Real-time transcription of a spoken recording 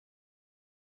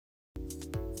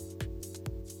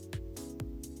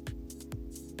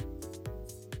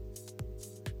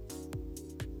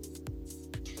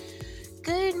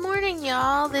morning,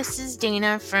 y'all. This is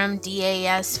Dana from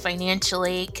DAS Financial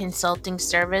Aid Consulting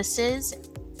Services,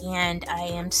 and I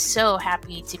am so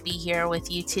happy to be here with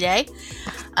you today.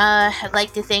 I'd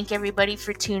like to thank everybody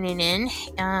for tuning in.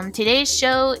 Today's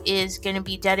show is going to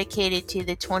be dedicated to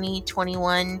the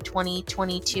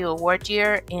 2021-2022 award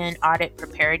year in audit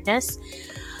preparedness.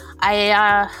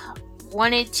 I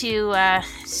wanted to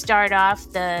start off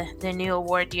the new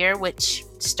award year, which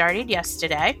started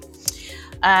yesterday,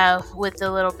 with a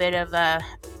little bit of a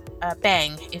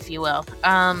bang, if you will.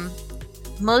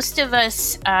 Most of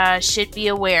us should be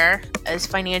aware as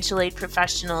financial aid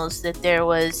professionals that there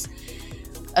was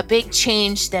a big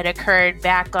change that occurred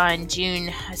back on June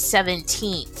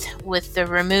 17th with the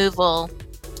removal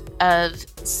of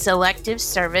selective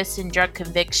service and drug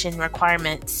conviction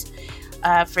requirements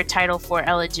for Title IV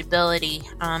eligibility.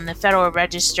 The Federal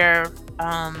Register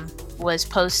was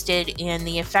posted, and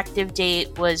the effective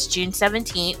date was June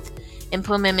 17th.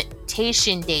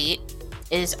 Implementation date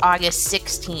is August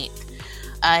 16th.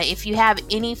 If you have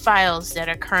any files that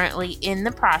are currently in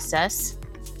the process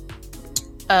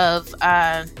of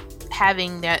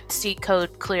having that C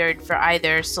code cleared for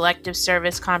either selective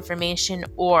service confirmation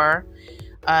or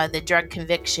the drug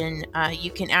conviction,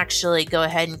 you can actually go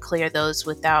ahead and clear those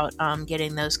without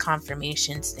getting those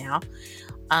confirmations now.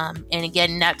 And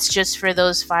again, that's just for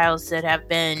those files that have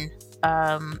been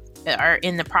are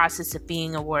in the process of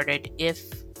being awarded. If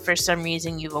for some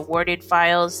reason you've awarded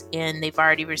files and they've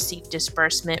already received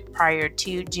disbursement prior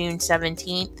to June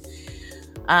 17th,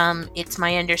 it's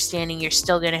my understanding you're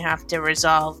still going to have to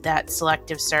resolve that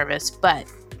selective service. But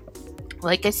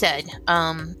like I said,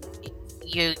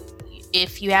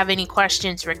 if you have any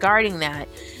questions regarding that,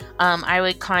 I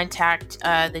would contact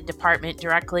the department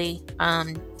directly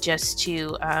just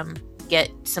to get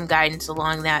some guidance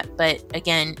along that. But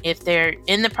again, if they're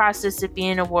in the process of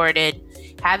being awarded,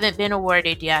 haven't been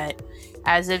awarded yet,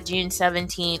 as of June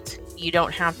 17th, you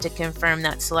don't have to confirm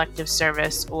that selective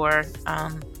service or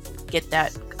get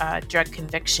that drug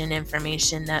conviction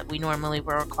information that we normally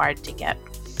were required to get.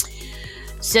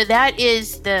 So that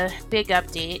is the big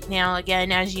update. Now,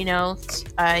 again, as you know,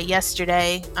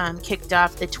 yesterday kicked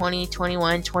off the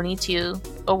 2021-22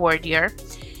 award year.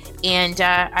 And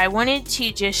I wanted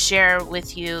to just share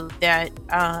with you that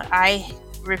I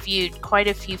reviewed quite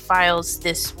a few files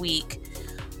this week.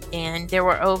 And there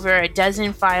were over a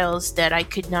dozen files that I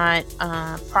could not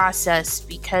process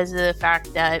because of the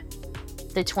fact that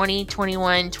the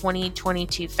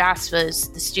 2021-2022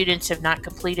 FAFSAs, the students have not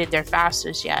completed their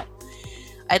FAFSAs yet.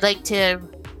 I'd like to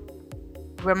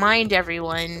remind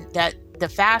everyone that the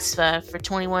FAFSA for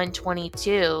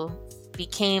 21-22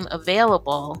 became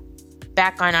available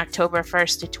back on October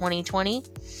 1st of 2020.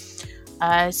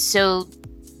 So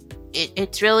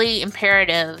it's really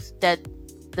imperative that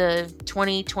the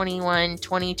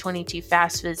 2021-2022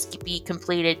 FAFSAs be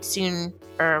completed soon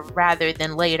or rather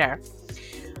than later.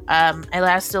 I'd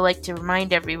also like to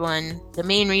remind everyone the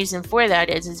main reason for that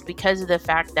is because of the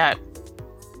fact that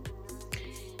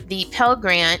the Pell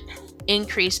Grant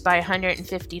increased by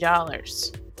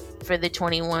 $150 for the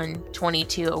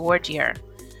 21-22 award year.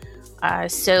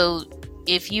 So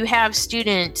if you have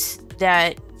students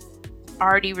that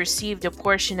already received a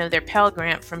portion of their Pell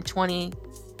Grant from the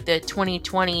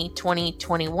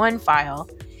 2020-2021 file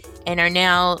and are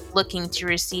now looking to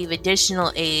receive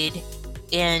additional aid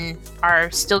and are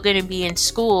still going to be in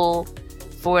school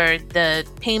for the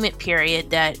payment period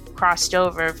that crossed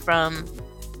over from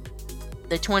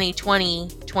the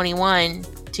 2020-21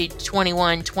 to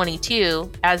 21-22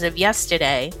 as of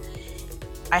yesterday,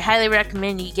 I highly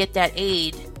recommend you get that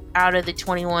aid out of the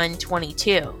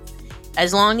 21-22.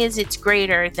 As long as it's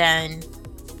greater than,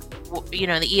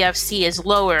 the EFC is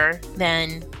lower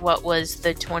than what was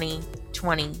the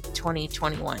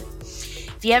 2020-2021.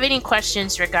 If you have any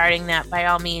questions regarding that, by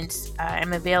all means,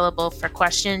 I'm available for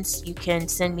questions. You can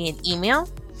send me an email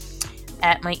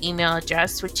at my email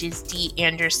address, which is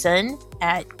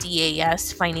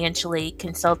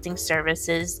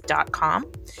danderson@dasfinancialaidconsultingservices.com.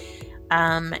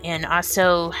 And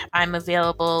also, I'm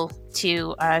available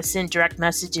to send direct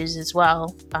messages as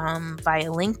well via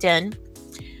LinkedIn.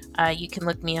 You can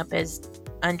look me up as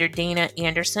under Dana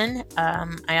Anderson.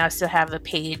 I also have a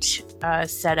page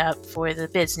set up for the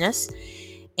business,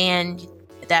 and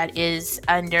that is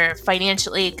under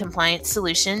Financial Aid Compliance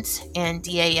Solutions and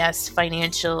DAS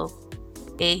Financial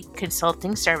Aid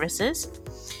Consulting Services.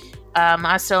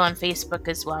 Also on Facebook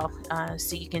as well,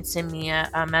 so you can send me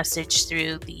a message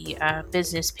through the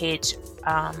business page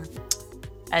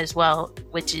as well,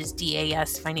 which is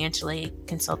DAS Financial Aid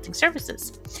Consulting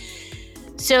Services.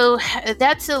 So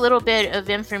that's a little bit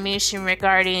of information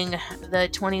regarding the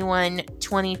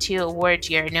 21-22 award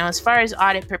year. Now, as far as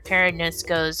audit preparedness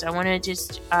goes, I want to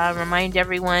just remind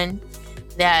everyone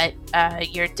that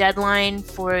your deadline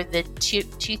for the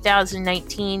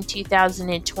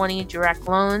 2019-2020 direct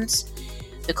loans,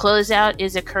 the closeout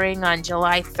is occurring on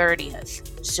July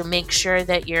 30th. So make sure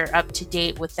that you're up to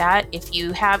date with that. If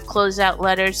you have closeout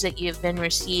letters that you've been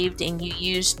received and you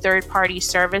use third-party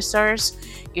servicers,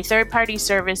 your third-party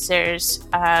servicers,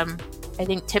 I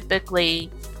think typically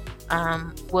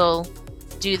will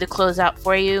do the closeout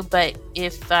for you. But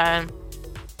if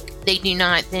they do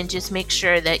not, then just make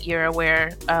sure that you're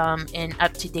aware and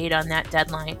up to date on that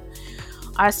deadline.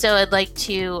 Also, I'd like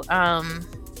to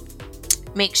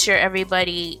make sure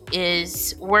everybody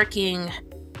is working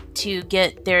to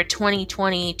get their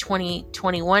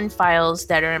 2020-2021 files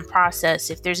that are in process.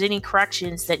 If there's any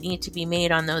corrections that need to be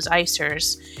made on those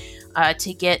ICERs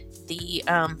to get the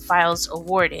files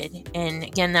awarded. And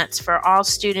again, that's for all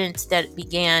students that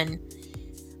began,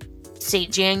 say,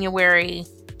 January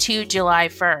to July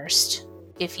 1st.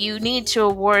 If you need to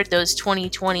award those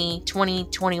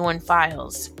 2020-2021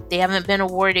 files, they haven't been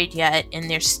awarded yet, and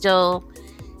they're still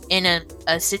in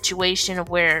a situation of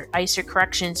where ICER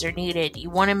corrections are needed, you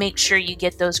want to make sure you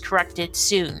get those corrected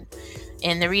soon.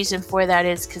 And the reason for that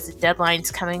is because the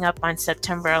deadline's coming up on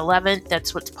September 11th.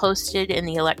 That's what's posted in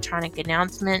the electronic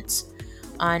announcements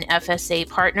on FSA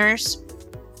Partners.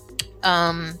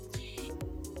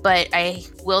 But I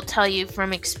will tell you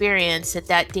from experience that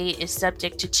that date is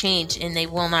subject to change and they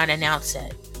will not announce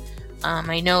it.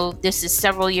 I know this is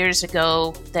several years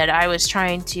ago that I was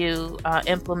trying to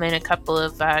implement a couple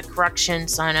of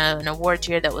corrections on an award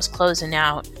year that was closing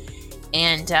out,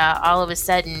 and all of a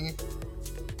sudden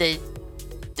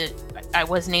I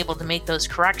wasn't able to make those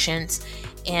corrections.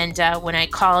 And when I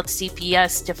called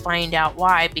CPS to find out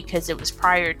why, because it was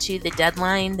prior to the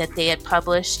deadline that they had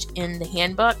published in the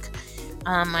handbook,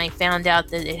 I found out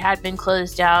that it had been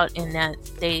closed out and that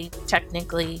they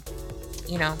technically,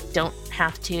 don't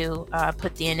have to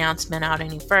put the announcement out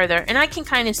any further. And I can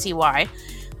kind of see why.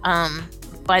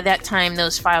 By that time,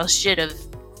 those files should have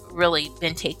really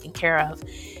been taken care of.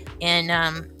 And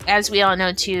as we all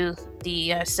know, too,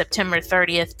 the September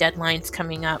 30th deadline's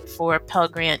coming up for Pell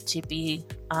Grant to be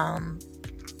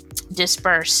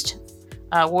dispersed,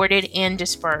 awarded and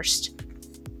dispersed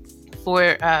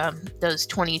for those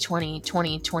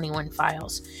 2020-2021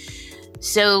 files.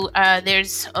 So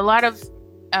there's a lot of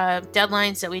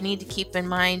deadlines that we need to keep in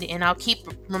mind, and I'll keep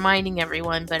reminding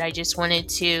everyone, but I just wanted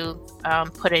to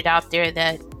put it out there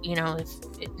that,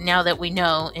 now that we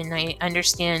know, and I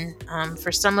understand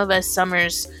for some of us,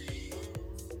 summer's,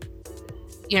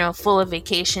 full of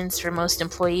vacations for most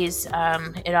employees.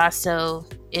 It also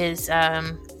is a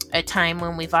time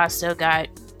when we've also got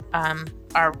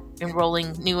our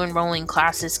new enrolling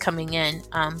classes coming in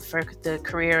for the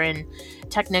career and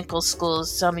technical schools.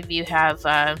 Some of you have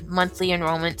monthly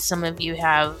enrollments, some of you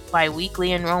have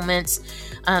bi-weekly enrollments.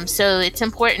 So it's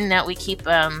important that we keep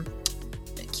up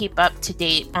to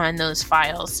date on those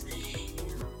files.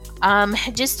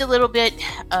 Just a little bit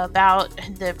about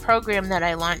the program that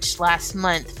I launched last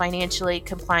month, Financially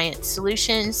Compliant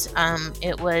Solutions.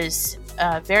 It was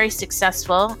very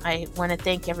successful. I want to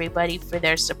thank everybody for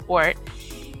their support.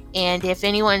 And if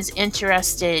anyone's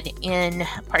interested in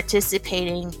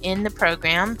participating in the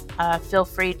program, feel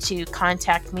free to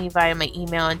contact me via my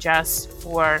email address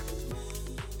for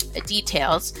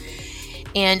details.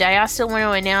 And I also want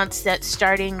to announce that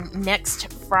starting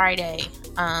next Friday,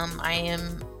 I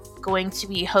am going to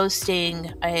be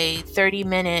hosting a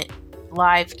 30-minute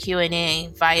live Q&A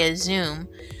via Zoom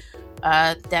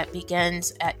that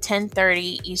begins at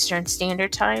 10:30 Eastern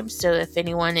Standard Time. So if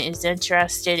anyone is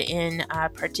interested in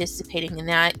participating in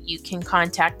that, you can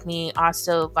contact me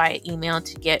also via email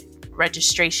to get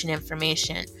registration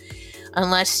information.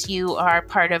 Unless you are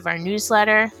part of our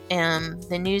newsletter,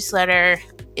 the newsletter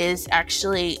is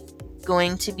actually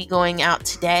going to be going out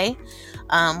today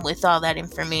with all that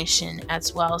information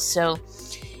as well. So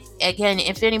again,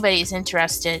 if anybody is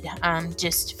interested,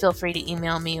 just feel free to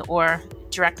email me or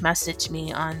direct message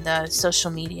me on the social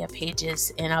media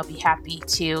pages, and I'll be happy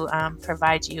to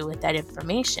provide you with that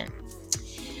information.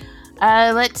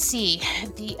 Let's see.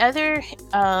 The other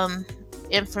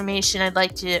information I'd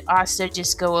like to also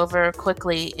just go over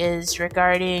quickly is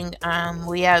regarding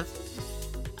we have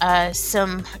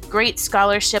some great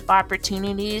scholarship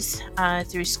opportunities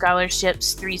through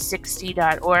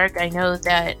scholarships360.org. I know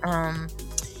that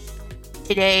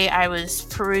today I was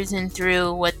perusing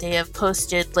through what they have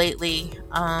posted lately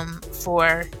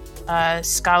for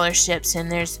scholarships,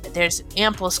 and there's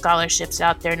ample scholarships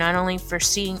out there, not only for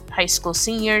high school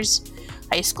seniors,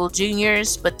 high school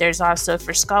juniors, but there's also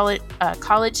for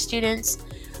college students,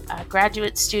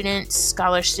 graduate students,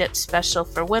 scholarships special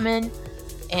for women,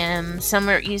 and some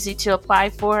are easy to apply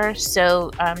for.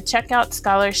 So check out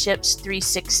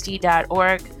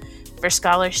scholarships360.org for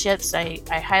scholarships. I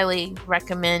highly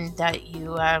recommend that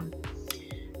you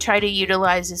try to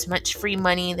utilize as much free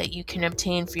money that you can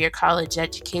obtain for your college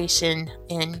education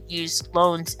and use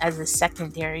loans as a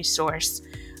secondary source,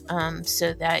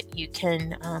 so that you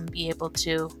can be able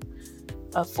to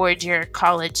afford your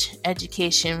college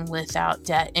education without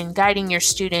debt. And guiding your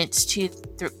students to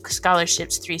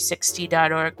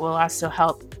scholarships360.org will also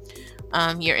help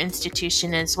your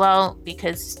institution as well,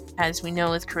 because as we know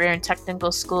with career and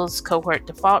technical schools, cohort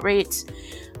default rates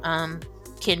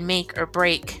can make or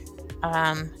break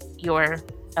your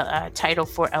Title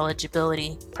IV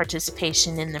eligibility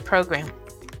participation in the program.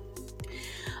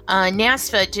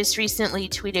 NASFA just recently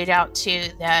tweeted out too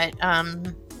that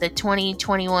the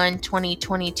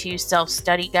 2021-2022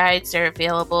 self-study guides are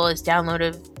available as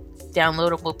downloadable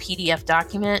PDF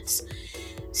documents.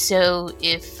 So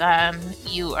if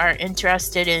you are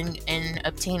interested in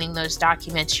obtaining those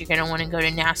documents, you're going to want to go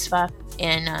to NASFA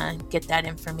and get that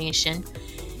information.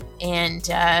 And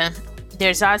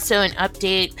there's also an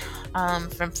update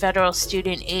from Federal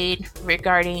Student Aid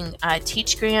regarding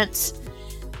Teach Grants.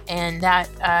 And that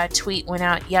tweet went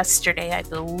out yesterday, I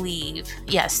believe.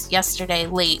 Yes, yesterday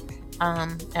late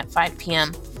at 5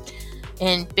 p.m.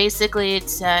 And basically,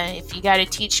 it's if you got a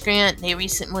Teach Grant, they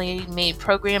recently made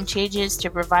program changes to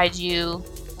provide you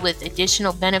with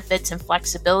additional benefits and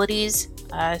flexibilities.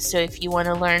 So if you want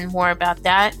to learn more about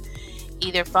that,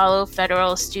 either follow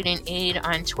Federal Student Aid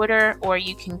on Twitter, or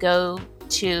you can go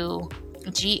to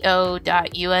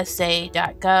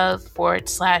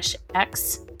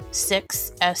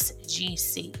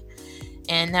go.usa.gov/X6SGC,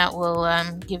 and that will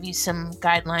give you some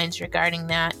guidelines regarding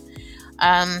that.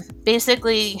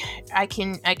 Basically, I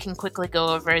can quickly go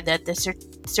over that the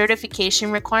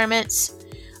certification requirements.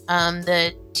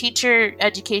 The Teacher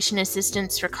Education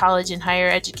Assistance for College and Higher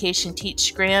Education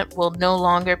Teach Grant will no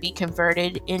longer be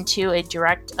converted into a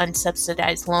direct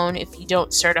unsubsidized loan if you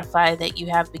don't certify that you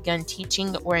have begun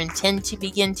teaching or intend to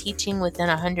begin teaching within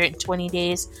 120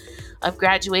 days of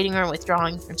graduating or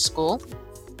withdrawing from school.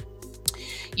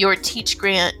 Your Teach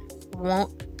Grant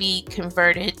won't be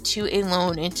converted to a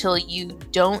loan until you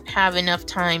don't have enough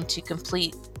time to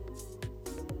complete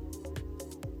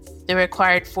the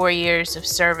required 4 years of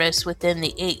service within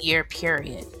the 8-year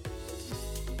period.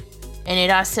 And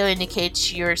it also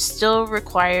indicates you're still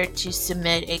required to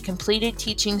submit a completed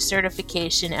teaching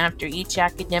certification after each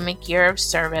academic year of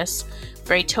service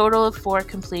for a total of 4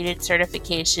 completed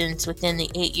certifications within the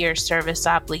 8-year service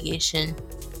obligation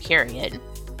period.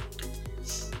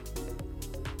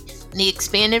 The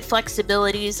expanded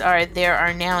flexibilities are there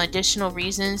are now additional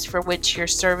reasons for which your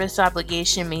service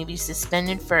obligation may be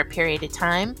suspended for a period of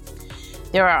time.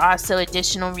 There are also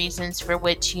additional reasons for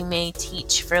which you may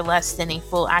teach for less than a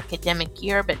full academic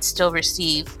year but still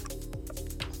receive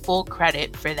full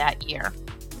credit for that year.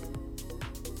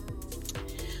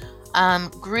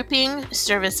 Grouping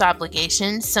service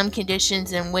obligations. Some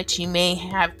conditions in which you may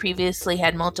have previously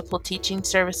had multiple teaching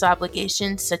service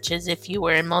obligations, such as if you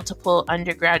were in multiple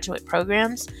undergraduate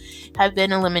programs, have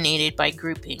been eliminated by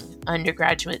grouping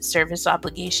undergraduate service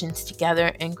obligations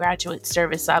together and graduate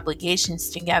service obligations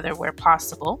together where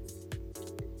possible.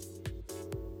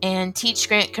 And Teach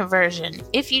Grant conversion.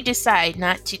 If you decide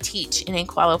not to teach in a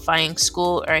qualifying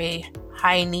school or a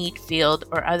high need field,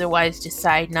 or otherwise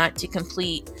decide not to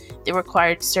complete the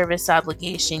required service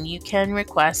obligation, you can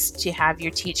request to have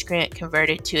your Teach Grant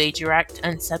converted to a direct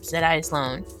unsubsidized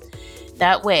loan.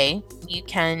 That way, you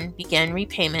can begin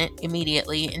repayment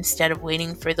immediately instead of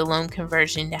waiting for the loan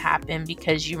conversion to happen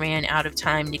because you ran out of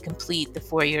time to complete the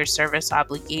 4-year service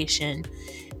obligation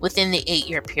within the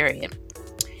 8-year period.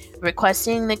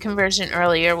 Requesting the conversion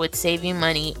earlier would save you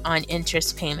money on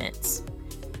interest payments.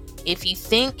 If you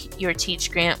think your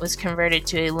Teach Grant was converted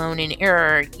to a loan in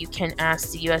error, you can ask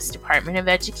the U.S. Department of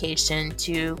Education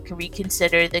to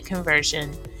reconsider the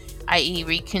conversion, i.e.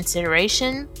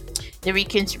 reconsideration.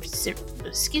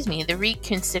 The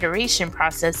reconsideration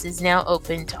process is now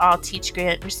open to all Teach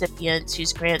Grant recipients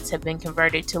whose grants have been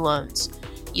converted to loans.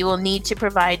 You will need to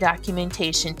provide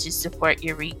documentation to support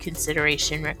your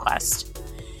reconsideration request.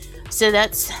 So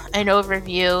that's an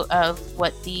overview of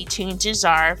what the changes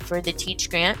are for the Teach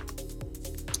Grant.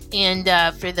 And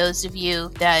for those of you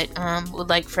that would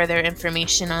like further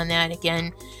information on that,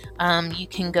 again, you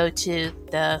can go to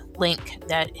the link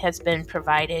that has been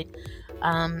provided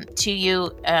to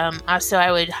you. Also,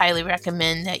 I would highly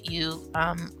recommend that you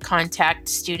contact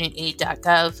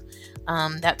studentaid.gov.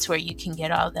 That's where you can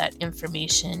get all that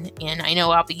information. And I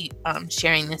know I'll be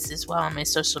sharing this as well on my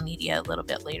social media a little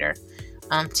bit later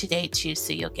today too,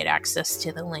 so you'll get access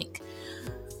to the link.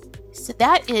 So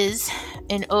that is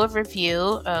an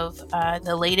overview of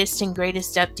the latest and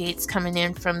greatest updates coming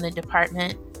in from the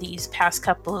department these past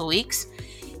couple of weeks.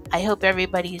 I hope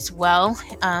everybody's well,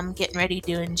 getting ready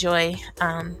to enjoy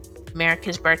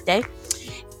America's birthday.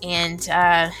 And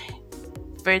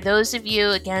for those of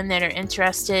you, again, that are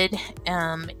interested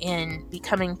in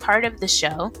becoming part of the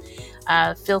show,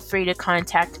 feel free to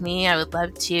contact me. I would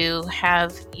love to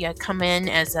have you come in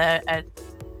as a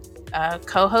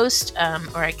co-host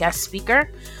or a guest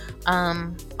speaker.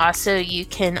 Also, you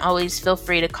can always feel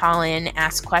free to call in,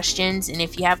 ask questions. And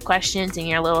if you have questions and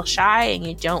you're a little shy and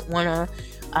you don't want to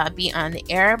be on the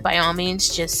air, by all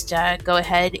means, just go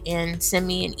ahead and send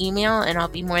me an email, and I'll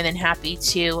be more than happy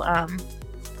to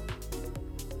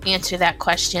answer that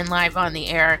question live on the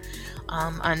air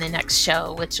on the next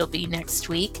show, which will be next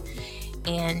week.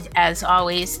 And as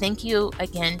always, thank you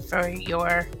again for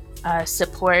your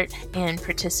support and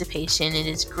participation. It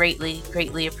is greatly,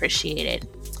 greatly appreciated.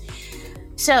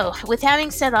 So, with having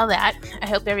said all that, I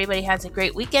hope everybody has a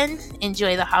great weekend.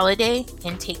 Enjoy the holiday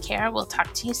and take care. We'll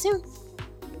talk to you soon.